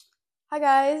Hi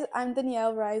guys, I'm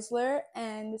Danielle Reisler,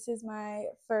 and this is my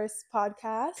first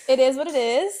podcast. It is what it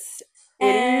is.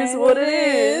 It is what it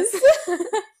is.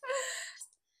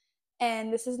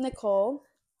 And this is Nicole.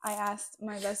 I asked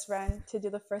my best friend to do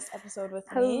the first episode with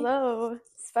me. Hello,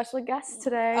 special guest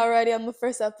today. Already on the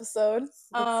first episode. Let's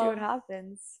see what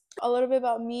happens. A little bit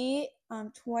about me.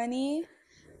 I'm 20.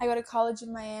 I go to college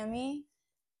in Miami,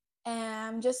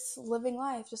 and I'm just living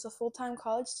life, just a full-time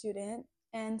college student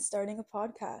and starting a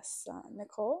podcast.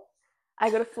 Nicole? I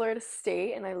go to Florida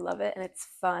State and I love it and it's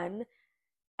fun.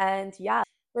 And yeah,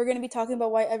 we're going to be talking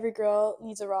about why every girl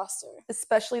needs a roster.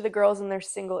 Especially the girls in their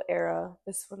single era.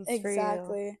 This one's for you.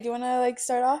 Exactly. Do you want to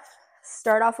start off?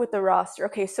 Start off with the roster.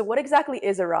 Okay, so what exactly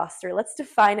is a roster? Let's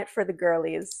define it for the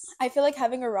girlies. I feel like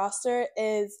having a roster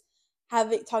is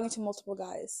talking to multiple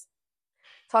guys.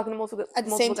 Talking to multiple guys at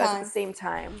the same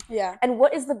time. Yeah. And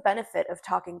what is the benefit of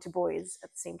talking to boys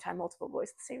at the same time, multiple boys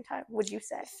at the same time, would you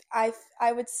say?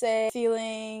 I would say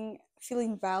feeling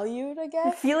valued, I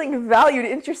guess. Feeling valued,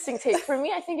 interesting take. For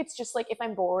me, I think it's just if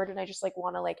I'm bored and I just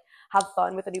want to have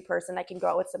fun with a new person, I can go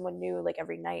out with someone new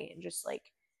every night and just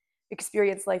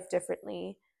experience life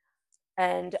differently.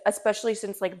 And especially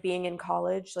since being in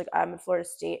college, I'm at Florida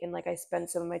State and I spend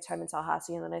some of my time in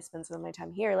Tallahassee and then I spend some of my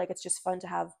time here, it's just fun to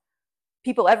have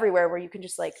people everywhere where you can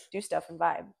just do stuff and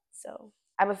vibe. So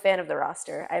I'm a fan of the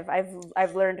roster.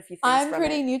 I've learned a few things. I'm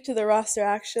pretty new to the roster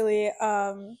actually.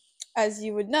 As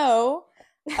you would know,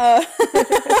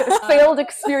 failed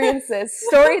experiences,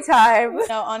 story time.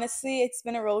 No, honestly, it's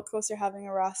been a roller coaster having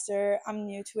a roster. I'm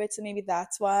new to it, so maybe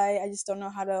that's why I just don't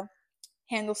know how to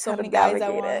handle so many guys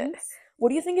at once. What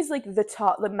do you think is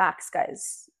the max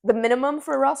guys? The minimum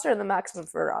for a roster and the maximum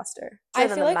for a roster? I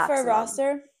feel like for a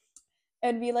roster,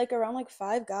 it'd be around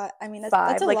 5 guys. I mean, that's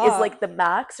a lot. Is the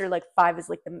max or 5 is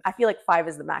the? I feel like 5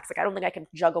 is the max. I don't think I can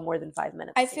juggle more than 5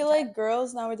 minutes. I feel like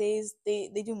girls nowadays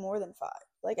they do more than 5.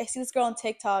 I see this girl on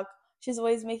TikTok. She's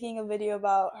always making a video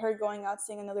about her going out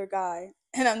seeing another guy,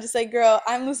 and I'm just girl,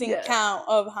 I'm losing count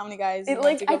of how many guys. I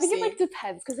think it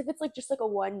depends, because if it's just a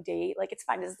one date, it's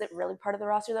fine. Is it really part of the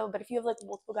roster though? But if you have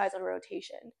multiple guys on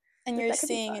rotation, and you're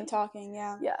seeing and talking,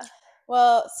 yeah. Yeah.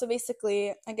 Well, so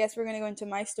basically, I guess we're going to go into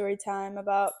my story time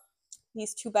about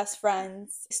these two best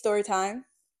friends. Story time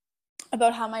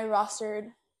about how my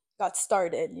roster got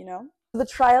started, The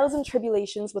trials and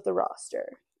tribulations with the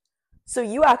roster. So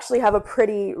you actually have a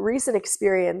pretty recent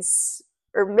experience,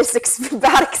 or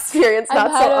bad experience,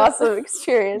 awesome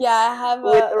experience. Yeah, I have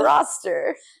with the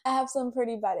roster. I have some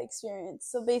pretty bad experience.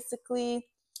 So basically,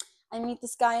 I meet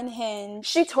this guy in Hinge.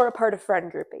 She tore apart a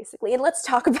friend group, basically. And let's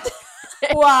talk about it.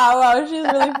 Wow, she's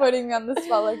really putting me on the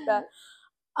spot like that.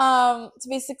 So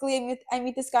basically, I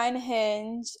meet this guy in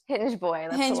Hinge. Hinge boy.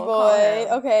 Hinge boy.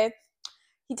 Okay.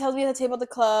 He tells me at the table at the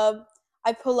club.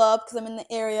 I pull up because I'm in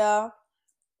the area.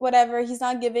 Whatever. He's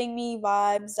not giving me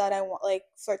vibes that I want,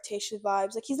 flirtatious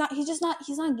vibes. He's not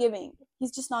giving.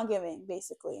 He's just not giving,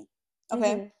 basically.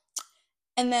 Okay. Mm-hmm.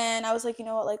 And then I was you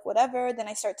know what, whatever. Then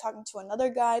I start talking to another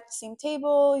guy at the same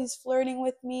table. He's flirting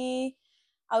with me.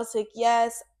 I was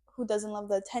yes, who doesn't love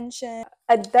the attention?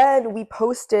 And then we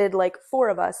posted, 4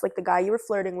 of us, the guy you were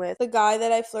flirting with. The guy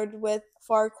that I flirted with,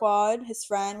 Farquad, his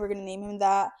friend, we're going to name him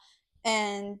that.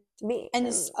 And me. And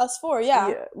just us 4,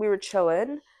 yeah. We were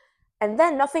chilling. And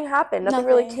then nothing happened. Nothing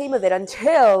really came of it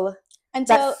until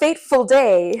that fateful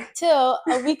day. Till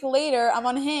a week later, I'm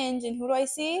on Hinge, and who do I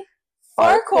see?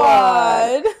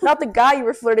 Farquad. Not the guy you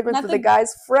were flirting with, but the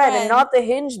guy's friend, and not the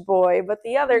Hinge boy, but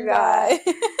the other guy.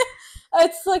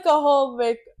 It's a whole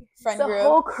big friend group. It's a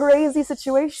whole crazy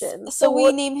situation. So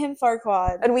we name him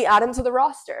Farquad. And we add him to the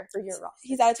roster, for your roster.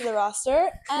 He's added to the roster.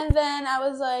 And then I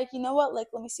was you know what? Let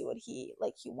me see what he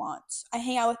wants. I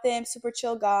hang out with him, super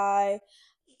chill guy.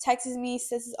 Texts me,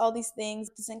 says all these things,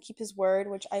 doesn't keep his word,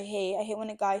 which I hate. I hate when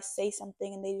a guy says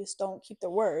something and they just don't keep their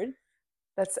word.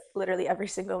 That's literally every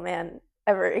single man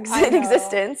ever in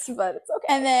existence, but it's okay.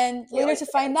 And then later to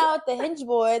find out, the Hinge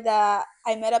boy that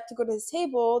I met up to go to his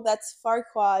table, that's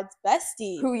Farquad's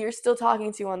bestie. Who you're still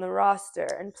talking to on the roster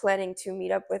and planning to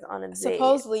meet up with on a date.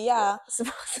 Supposedly, yeah.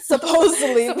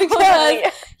 Supposedly.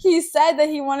 Because he said that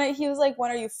he was when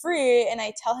are you free? And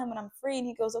I tell him when I'm free, and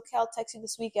he goes, okay, I'll text you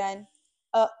this weekend.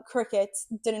 Crickets,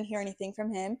 didn't hear anything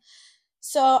from him.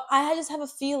 So I just have a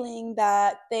feeling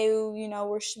that they,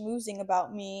 were schmoozing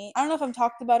about me. I don't know if I'm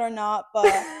talked about or not, but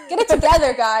get it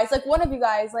together, guys. One of you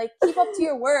guys, keep up to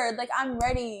your word. I'm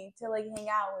ready to hang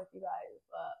out with you guys.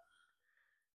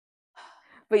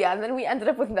 But yeah, and then we ended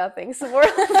up with nothing. So more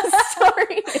of the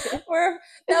story.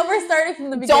 we're starting from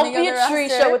the Don't beginning. be a of the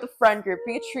Trisha roster. with a friend group.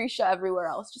 Be a Trisha everywhere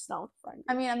else, just not with a friend group.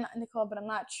 I mean, I'm not Nicole, but I'm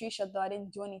not Trisha though. I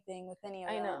didn't do anything with any of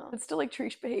them. I know. It's still like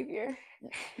Trish behavior.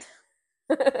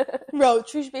 Bro,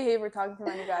 Trish behavior talking to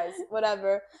random guys.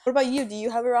 Whatever. What about you? Do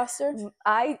you have a roster?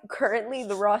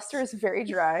 The roster is very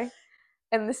dry.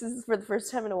 And this is for the first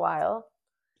time in a while.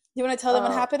 You want to tell them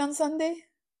what happened on Sunday?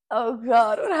 Oh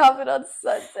God, what happened on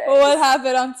Sunday? What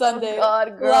happened on Sunday? Oh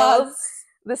God, girls. Lots.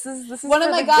 This is one of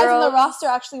for my the guys girls. in the roster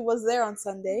actually was there on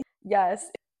Sunday. Yes.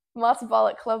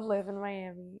 Matzabalat Club Live in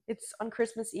Miami. It's on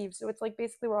Christmas Eve, so it's like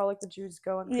basically where all like the Jews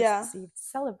go on Christmas Eve to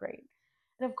celebrate.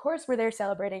 And of course we're there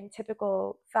celebrating,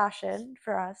 typical fashion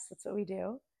for us. That's what we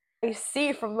do. I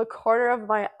see from the corner of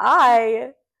my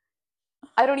eye,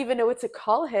 I don't even know what to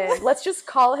call him. Let's just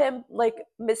call him like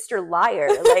Mr. Liar,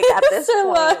 like at this point.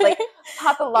 Liar. Like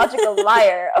pathological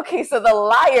liar. Okay, so the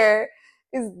liar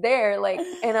is there, like,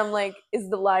 and I'm like, is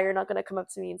the liar not gonna come up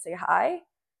to me and say hi?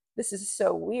 This is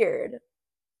so weird.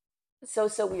 So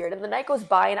weird. And the night goes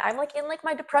by and I'm like in like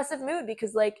my depressive mood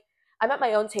because like I'm at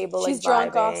my own table, She's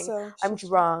like drunk vibing. also. I'm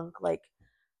drunk, like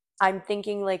I'm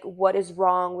thinking like what is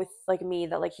wrong with like me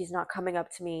that like he's not coming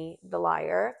up to me, the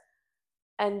liar.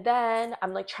 And then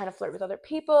I'm like trying to flirt with other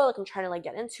people, like I'm trying to like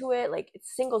get into it. Like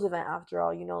it's singles event after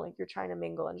all, you know, like you're trying to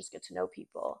mingle and just get to know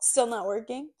people. Still not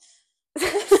working.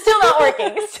 Still not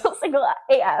working. Still single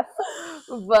AF.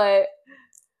 But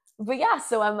yeah,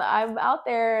 so I'm out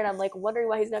there and I'm like wondering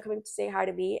why he's not coming to say hi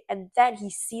to me. And then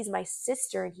he sees my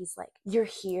sister and he's like, "You're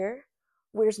here?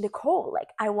 Where's Nicole? Like,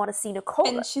 I want to see Nicole."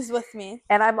 And she's with me.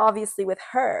 And I'm obviously with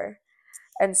her.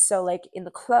 And so like in the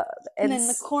club. And in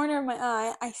the corner of my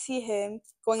eye, I see him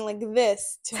going like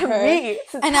this to her. Me.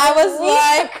 And I was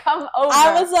like, come over.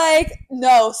 I was like,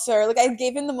 no, sir. Like I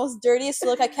gave him the most dirtiest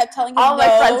look. I kept telling him, all my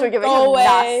friends were giving him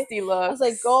nasty looks. I was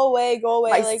like, go away, go away.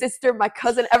 My like, sister, my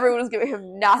cousin, everyone was giving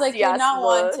him nasty like, you're not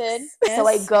looks. wanted. So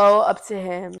I go up to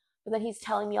him. But then he's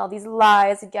telling me all these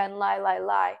lies again,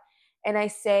 lie. And I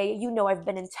say, you know, I've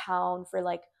been in town for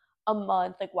like a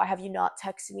month. Like, why have you not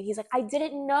texted me? He's like, I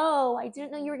didn't know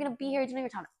you were going to be here. I didn't know you were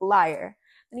in town. Liar.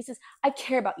 Then he says, I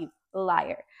care about you.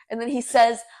 Liar. And then he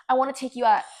says, I want to take you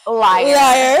out. Liar.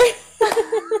 Liar. He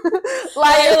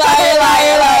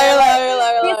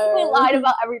basically lied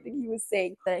about everything he was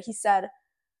saying. He said,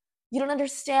 you don't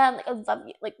understand. Like, I love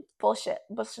you. Like, bullshit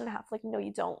and a half. Like, no,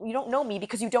 you don't. You don't know me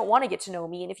because you don't want to get to know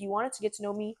me. And if you wanted to get to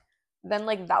know me, then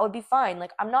like that would be fine. Like,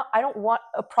 I don't want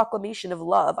a proclamation of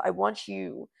love. I want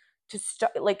you to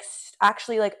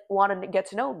actually like want to get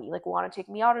to know me, like want to take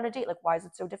me out on a date. Like, why is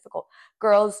it so difficult?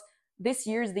 Girls, this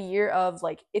year is the year of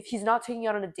like, if he's not taking you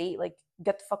out on a date, like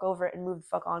get the fuck over it and move the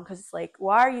fuck on. Because it's like,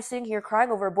 why are you sitting here crying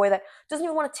over a boy that doesn't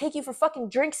even want to take you for fucking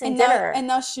drinks and dinner? And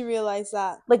now she realized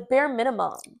that. Like bare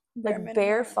minimum.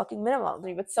 Bare fucking minimum.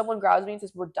 But someone grabs me and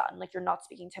says, we're done. Like, you're not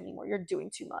speaking to him anymore. You're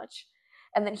doing too much.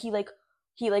 And then he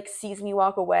sees me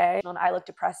walk away and I look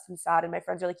depressed and sad and my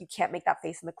friends are like, you can't make that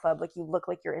face in the club. Like, you look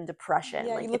like you're in depression.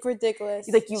 Yeah, like, you look ridiculous.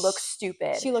 Like, you look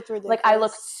stupid. She looked ridiculous. Like, I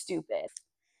looked stupid.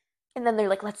 And then they're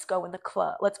like, let's go in the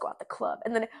club. Let's go out the club.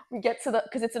 And then we get to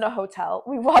because it's in a hotel.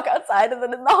 We walk outside and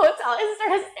then in the hotel I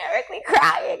start hysterically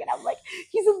crying. And I'm like,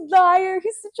 he's a liar.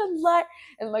 He's such a liar.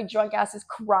 And my drunk ass is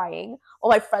crying.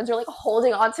 All my friends are like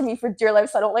holding on to me for dear life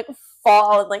so I don't like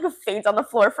fall and like faint on the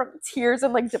floor from tears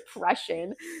and like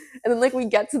depression. And then like we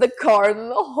get to the car and then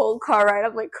the whole car ride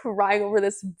I'm like crying over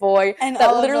this boy and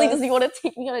that literally doesn't even want to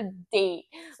take me on a date.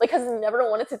 Like, has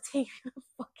never wanted to take me on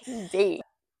a fucking date.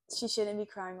 She shouldn't be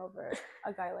crying over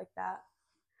a guy like that.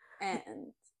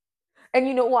 And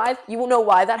you know why? You will know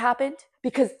why that happened?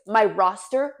 Because my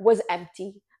roster was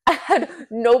empty. I had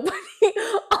nobody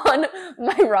on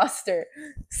my roster.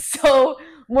 So,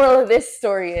 moral of this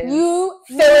story is you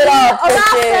fill it up,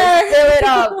 bitches. Fill it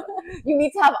up. You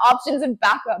need to have options and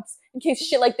backups in case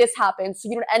shit like this happens, so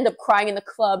you don't end up crying in the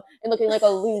club and looking like a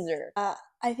loser.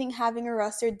 I think having a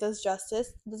roster does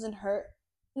justice. It doesn't hurt.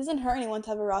 It doesn't hurt anyone to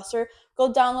have a roster.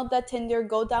 Go download that Tinder.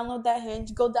 Go download that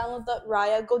Hinge. Go download that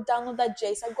Raya. Go download that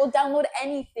JSON. Go download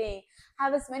anything.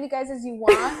 Have as many guys as you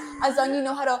want, as long as you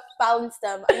know how to balance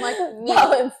them. I'm like me.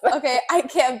 Okay, I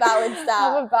can't balance that.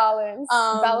 Have a balance.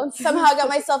 Somehow I got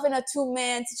myself in a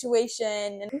 2-man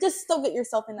situation, and just still get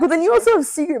yourself in that. But then you also have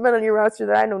secret men on your roster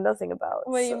that I know nothing about.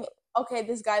 What do you mean? Okay,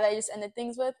 this guy that I just ended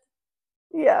things with.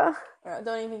 Yeah.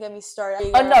 Don't even get me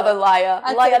started. Another liar.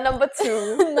 Liar number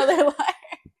 2. Another liar.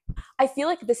 I feel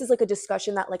like this is like a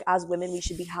discussion that like as women we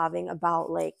should be having about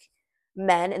like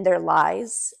men and their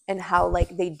lies and how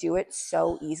like they do it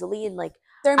so easily and like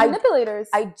they're manipulators.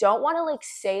 I don't want to like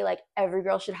say like every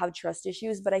girl should have trust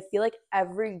issues, but I feel like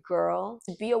every girl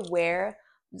should be aware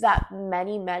that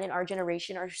many men in our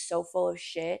generation are so full of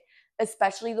shit,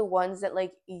 especially the ones that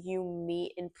like you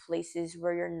meet in places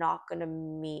where you're not gonna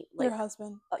meet like Your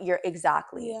husband. you're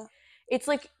exactly. Yeah. It's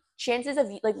like chances of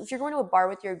like if you're going to a bar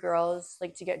with your girls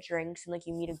like to get drinks and like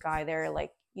you meet a guy there,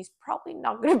 like he's probably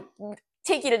not gonna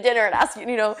take you to dinner and ask you,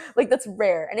 you know, like that's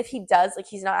rare. And if he does, like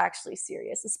he's not actually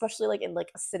serious, especially like in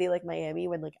like a city like Miami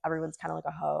when like everyone's kind of like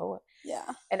a hoe Yeah.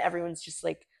 and everyone's just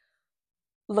like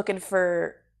looking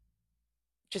for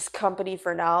just company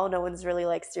for now. No one's really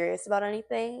like serious about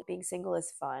anything. Being single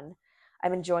is fun.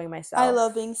 I'm enjoying myself. I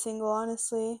love being single,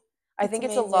 honestly. I think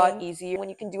it's a lot amazing. easier when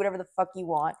you can do whatever the fuck you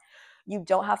want. You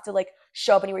don't have to like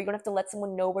show up anywhere. You don't have to let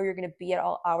someone know where you're gonna be at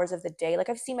all hours of the day. Like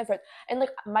I've seen my friends, and like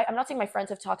I'm not saying my friends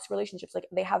have toxic relationships. Like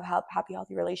they have happy,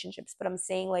 healthy relationships. But I'm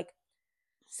saying like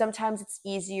sometimes it's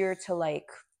easier to like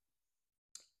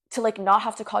not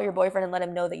have to call your boyfriend and let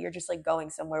him know that you're just like going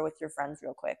somewhere with your friends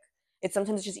real quick. It's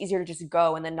sometimes just easier to just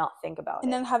go and then not think about it.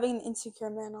 And then having an insecure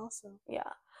man also. Yeah.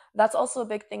 That's also a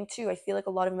big thing too. I feel like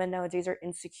a lot of men nowadays are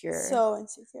insecure. So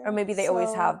insecure. Or maybe they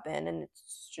always have been, and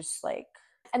it's just like,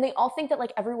 and they all think that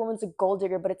like every woman's a gold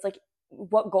digger, but it's like,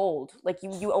 what gold? Like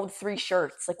you own 3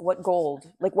 shirts. Like what gold?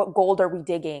 Like what gold are we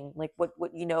digging? Like what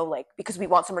you know, like because we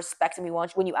want some respect and we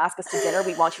want when you ask us to dinner,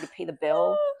 we want you to pay the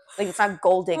bill. Like it's not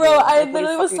gold digging. Bro, I like,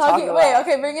 literally was talking. Wait,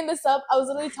 okay, bringing this up. I was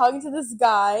literally talking to this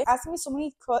guy, asking me so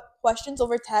many questions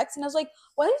over text, and I was like,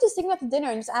 "Why don't you just take me out to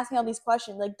dinner and just ask me all these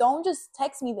questions? Like, don't just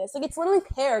text me this. Like, it's literally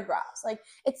paragraphs. Like,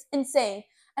 it's insane."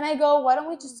 And I go, "Why don't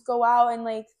we just go out and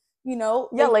like, you know,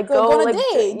 yeah, like go on a like,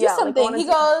 date, do something?" Like, he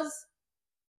goes,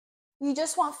 "You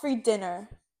just want free dinner."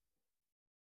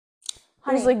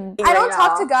 Honey, like, I don't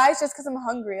talk to guys just because I'm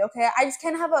hungry. Okay, I just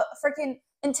can't have a freaking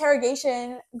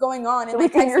interrogation going on in my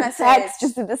text message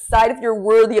just to decide if you're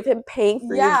worthy of him paying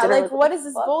for your dinner. Like what is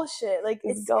this bullshit? Like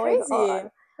it's going crazy.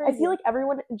 I feel like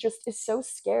everyone just is so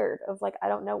scared of like I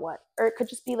don't know what, or it could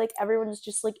just be like everyone's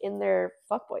just like in their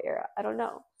fuckboy era. I don't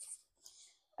know.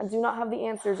 I do not have the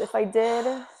answers. If I did,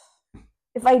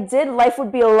 life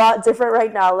would be a lot different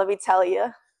right now. Let me tell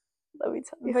you.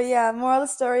 But yeah, moral of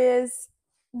the story is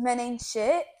men ain't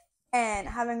shit, and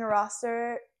having a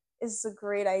roster is a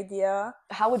great idea.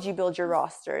 How would you build your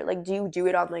roster? Like, do you do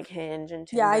it on like Hinge and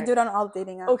Tinder? Yeah, I do it on all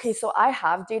dating apps. Okay, so I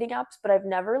have dating apps, but I've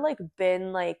never like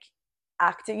been like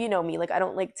active. You know me, like I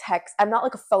don't like text. I'm not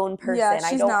like a phone person. Yeah,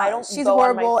 she's not. I don't. She's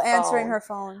horrible answering her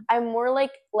phone. I'm more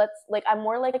like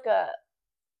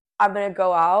I'm gonna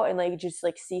go out and like just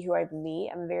like see who I meet.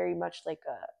 I'm very much like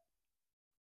a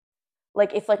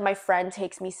like if like my friend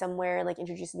takes me somewhere and like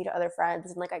introduces me to other friends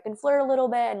and like I can flirt a little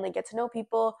bit and like get to know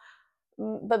people.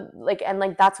 But like and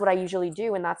like that's what I usually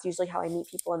do, and that's usually how I meet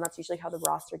people, and that's usually how the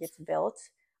roster gets built.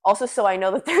 Also, so I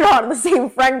know that they're not in the same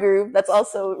friend group. That's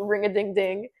also ring a ding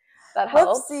ding. That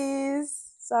helps. Whoopsies.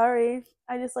 Sorry.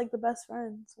 I just like the best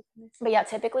friends. But yeah,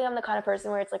 typically I'm the kind of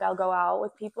person where it's like I'll go out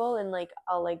with people and like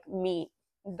I'll like meet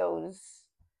those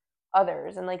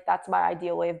others, and like that's my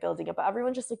ideal way of building it. But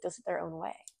everyone just like does it their own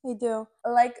way. They do.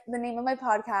 Like the name of my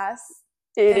podcast.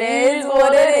 It is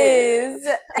what it is.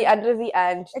 The end of the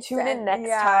end. Tune in next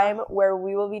time where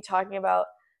we will be talking about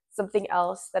something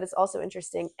else that is also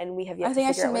interesting, and we have yet to figure out.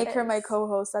 I think I should make her my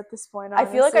co-host at this point. Honestly.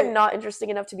 I feel like I'm not interesting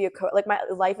enough to be like my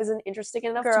life isn't interesting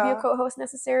enough to be a co-host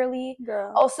necessarily.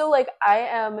 Also, like I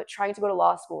am trying to go to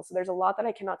law school, so there's a lot that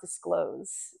I cannot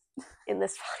disclose in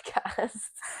this podcast.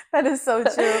 That is so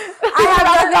true.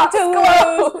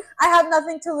 I have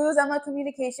nothing to lose. I'm a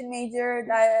communication major.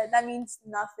 That means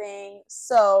nothing.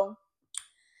 So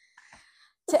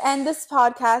to end this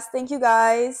podcast, thank you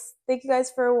guys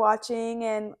for watching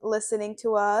and listening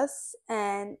to us,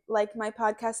 and like my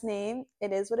podcast name,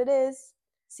 it is what it is.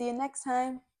 See you next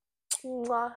time. Mwah.